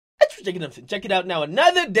Check it out now.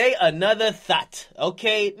 Another day, another thought.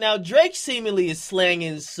 Okay, now Drake seemingly is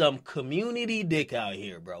slanging some community dick out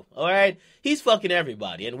here, bro. All right, he's fucking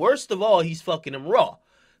everybody, and worst of all, he's fucking them raw.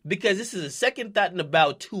 Because this is the second thought in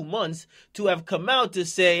about 2 months to have come out to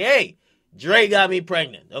say, hey, Dre got me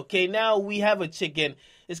pregnant. Okay, now we have a chick, and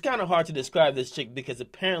it's kind of hard to describe this chick because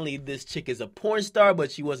apparently this chick is a porn star,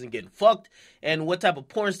 but she wasn't getting fucked. And what type of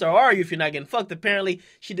porn star are you if you're not getting fucked? Apparently,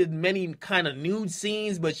 she did many kind of nude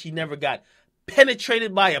scenes, but she never got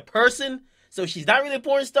penetrated by a person. So she's not really a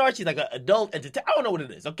porn star. She's like an adult entertainer. I don't know what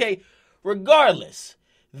it is, okay? Regardless,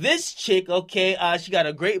 this chick, okay, she got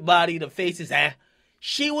a great body. The face is,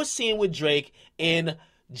 She was seen with Drake in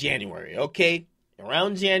January, okay?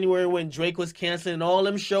 Around January when Drake was canceling all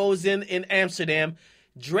them shows in Amsterdam,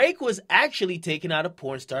 Drake was actually taking out a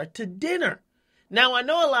porn star to dinner. Now, I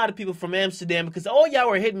know a lot of people from Amsterdam because all y'all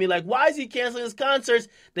were hitting me like, why is he canceling his concerts?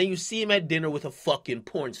 Then you see him at dinner with a fucking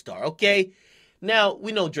porn star, okay? Now,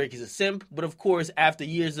 we know Drake is a simp, but of course, after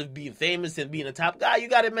years of being famous and being a top guy, you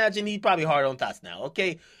gotta imagine he's probably hard on thoughts now,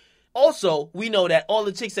 okay? Also, we know that all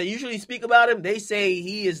the chicks that usually speak about him, they say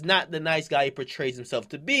he is not the nice guy he portrays himself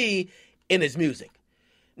to be in his music.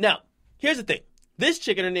 Now, here's the thing. This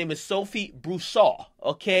chick, and her name is Sophie Broussard,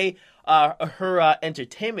 okay? Her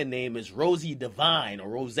entertainment name is Rosie Divine, or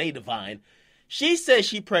Rose Divine. She says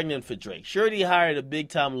she's pregnant for Drake. She already hired a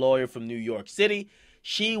big-time lawyer from New York City.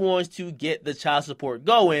 She wants to get the child support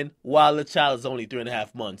going while the child is only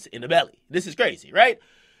 3.5 months in the belly. This is crazy, right?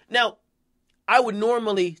 Now, I would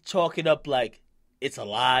normally chalk it up like it's a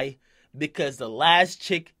lie because the last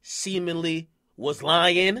chick seemingly was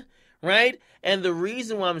lying, right? And the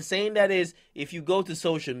reason why I'm saying that is if you go to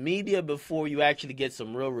social media before you actually get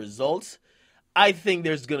some real results, I think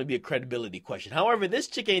there's going to be a credibility question. However, this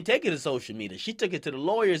chick ain't taking it to social media. She took it to the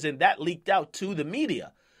lawyers and that leaked out to the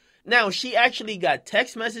media. Now, she actually got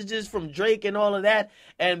text messages from Drake and all of that,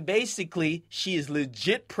 and basically, she is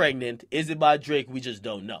legit pregnant. Is it by Drake? We just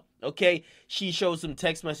don't know, okay? She shows some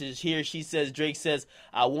text messages here. She says, Drake says,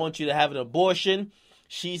 I want you to have an abortion.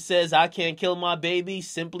 She says, I can't kill my baby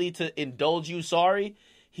simply to indulge you, sorry.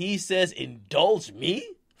 He says, indulge me?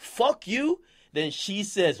 Fuck you? Then she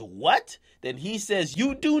says, what? Then he says,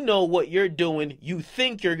 you do know what you're doing. You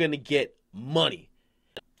think you're going to get money.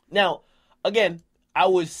 Now, again, I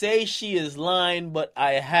would say she is lying, but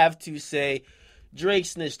I have to say Drake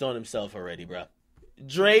snitched on himself already, bro.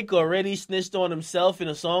 Drake already snitched on himself in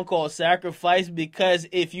a song called Sacrifice because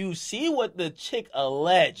if you see what the chick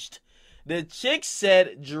alleged, the chick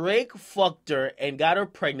said Drake fucked her and got her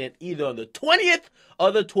pregnant either on the 20th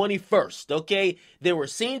or the 21st, okay? They were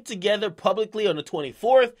seen together publicly on the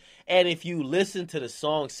 24th, and if you listen to the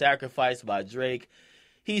song Sacrifice by Drake,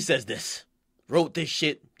 he says this. Wrote this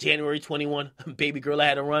shit January 21. Baby girl, I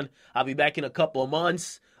had to run. I'll be back in a couple of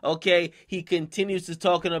months. Okay. He continues to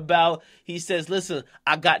talking about, he says, listen,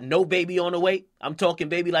 I got no baby on the way. I'm talking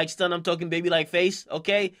baby like stun. I'm talking baby like face.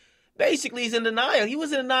 Okay. Basically, he's in denial. He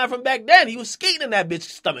was in denial from back then. He was skating in that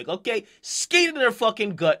bitch's stomach. Okay. Skating in her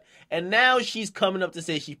fucking gut. And now she's coming up to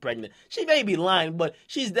say she's pregnant. She may be lying, but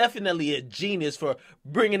she's definitely a genius for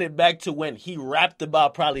bringing it back to when he rapped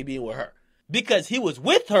about probably being with her. Because he was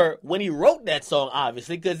with her when he wrote that song,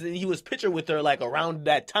 obviously, because he was pictured with her like around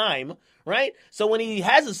that time, right? So when he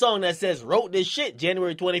has a song that says, wrote this shit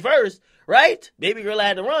January 21st, right? Baby girl, I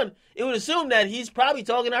had to run. It would assume that he's probably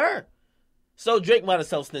talking to her. So Drake might have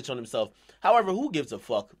self-snitched on himself. However, who gives a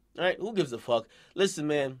fuck, all right? Who gives a fuck? Listen,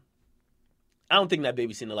 man, I don't think that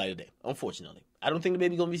baby's seen the light of day, unfortunately. I don't think the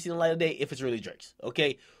baby's gonna be seeing the light of day if it's really Drake's,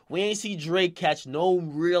 okay? We ain't see Drake catch no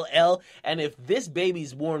real L, and if this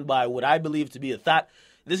baby's born by what I believe to be a thought,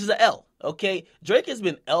 this is a L, okay? Drake has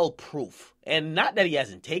been L-proof, and not that he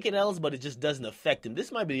hasn't taken L's, but it just doesn't affect him.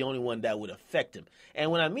 This might be the only one that would affect him, and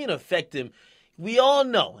when I mean affect him, we all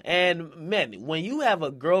know, and men, when you have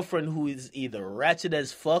a girlfriend who is either ratchet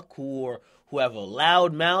as fuck or who have a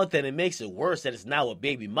loud mouth, and it makes it worse that it's now a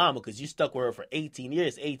baby mama because you stuck with her for 18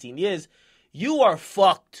 years, you are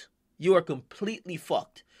fucked. You are completely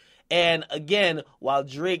fucked. And again, while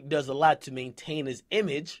Drake does a lot to maintain his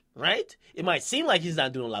image, right? It might seem like he's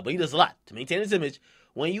not doing a lot, but he does a lot to maintain his image.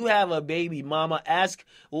 When you have a baby mama, ask,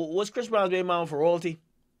 well, what's Chris Brown's baby mama for royalty?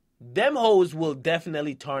 Them hoes will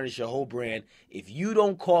definitely tarnish your whole brand if you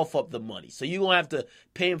don't cough up the money. So you're going to have to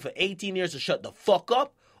pay him for 18 years to shut the fuck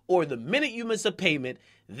up, or the minute you miss a payment,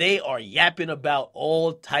 they are yapping about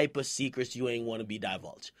all type of secrets you ain't want to be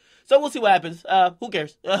divulged. So we'll see what happens. Who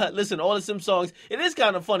cares? Listen, all the Sim songs, it is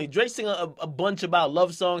kind of funny. Drake sing a bunch about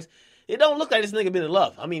love songs. It don't look like this nigga been in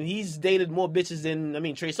love. I mean, he's dated more bitches than,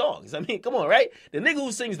 Trey Songz. I mean, come on, right? The nigga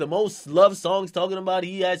who sings the most love songs talking about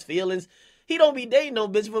he has feelings, he don't be dating no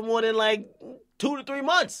bitch for more than like 2 to 3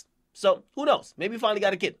 months. So who knows? Maybe he finally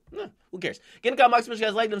got a kid. Who cares? Get in the comment box, make sure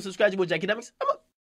you guys like them, subscribe to your boy Akademiks. I'm out.